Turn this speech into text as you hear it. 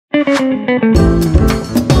Guild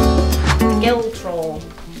troll.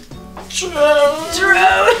 Drone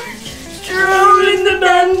in the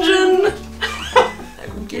dungeon.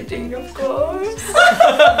 I'm kidding, of course. It's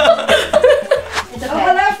okay. Oh,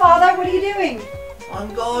 hello, Father. What are you doing?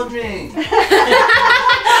 I'm gardening.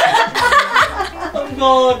 I'm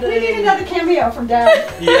golden. We need another cameo from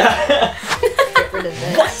Dad. Yeah. Get rid of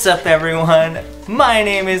this. What's up, everyone? My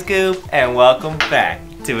name is Coop, and welcome back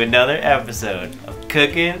to another episode of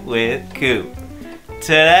Cooking with Coop.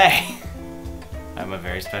 Today, I have a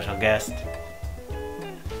very special guest.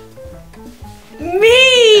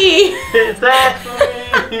 Me! That's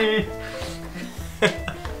me!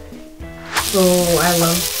 Oh, I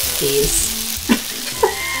love these.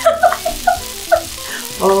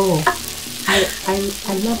 Oh, I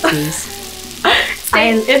love these.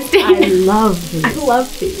 I love these. I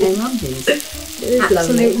love these. I love these. It is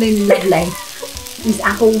absolutely lovely. These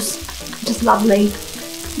apples, just lovely.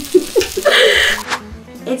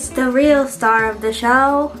 It's the real star of the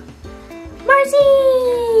show, Marcy!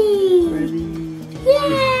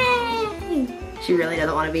 Yay! She really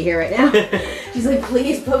doesn't want to be here right now. She's like,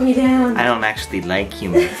 please put me down. I don't actually like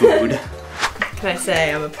human food. Can I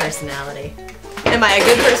say I'm a personality? Am I a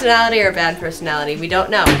good personality or a bad personality? We don't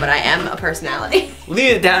know, but I am a personality.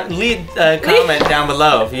 Leave a comment down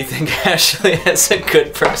below if you think Ashley has a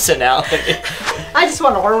good personality. I just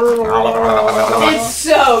want to. It's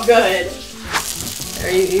so good.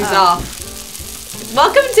 There, he's off.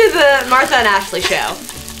 Welcome to the Martha and Ashley show.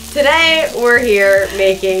 Today we're here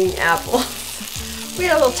making apples. We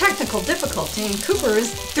had a little technical difficulty, and Cooper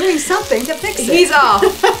is doing something to fix it. He's off.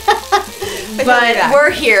 But we're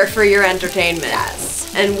here for your entertainment.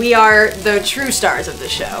 Yes. And we are the true stars of the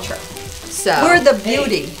show. True. So We're the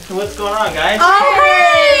beauty. So what's going on, guys? Oh,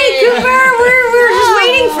 hey, Cooper! We're just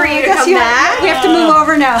waiting for you to come back. We have to move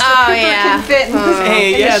over now so Oh, Cooper yeah. can fit in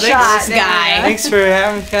Hey, in yeah, the thanks, shot. this guy. Thanks for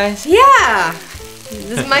having me, guys. Yeah.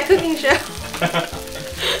 This is my cooking show.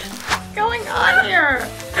 What's going on here?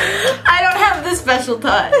 I don't have the special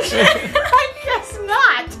touch. I guess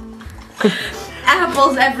not.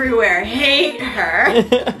 Apples everywhere. Hate her.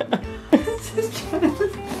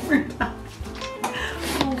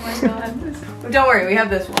 Oh my god. Don't worry, we have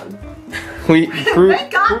this one. We proved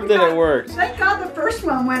Thank God we that got- it works. Thank God the first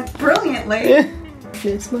one went brilliantly.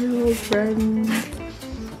 It's my old friend.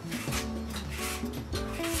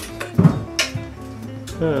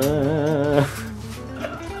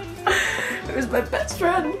 It was my best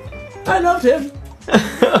friend. I loved him.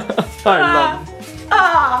 I love it.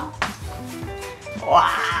 Ah.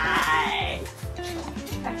 Why?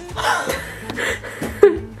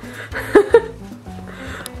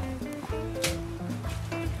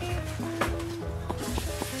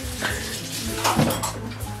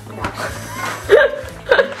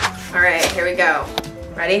 All right, here we go.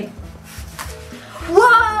 Ready?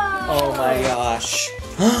 Whoa! Oh my gosh.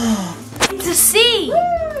 It's a C!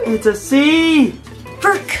 It's a C!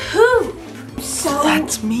 For Coop! So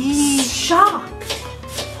That's me! shocked.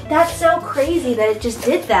 That's so crazy that it just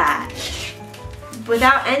did that.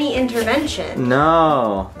 Without any intervention.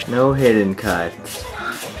 No hidden cuts.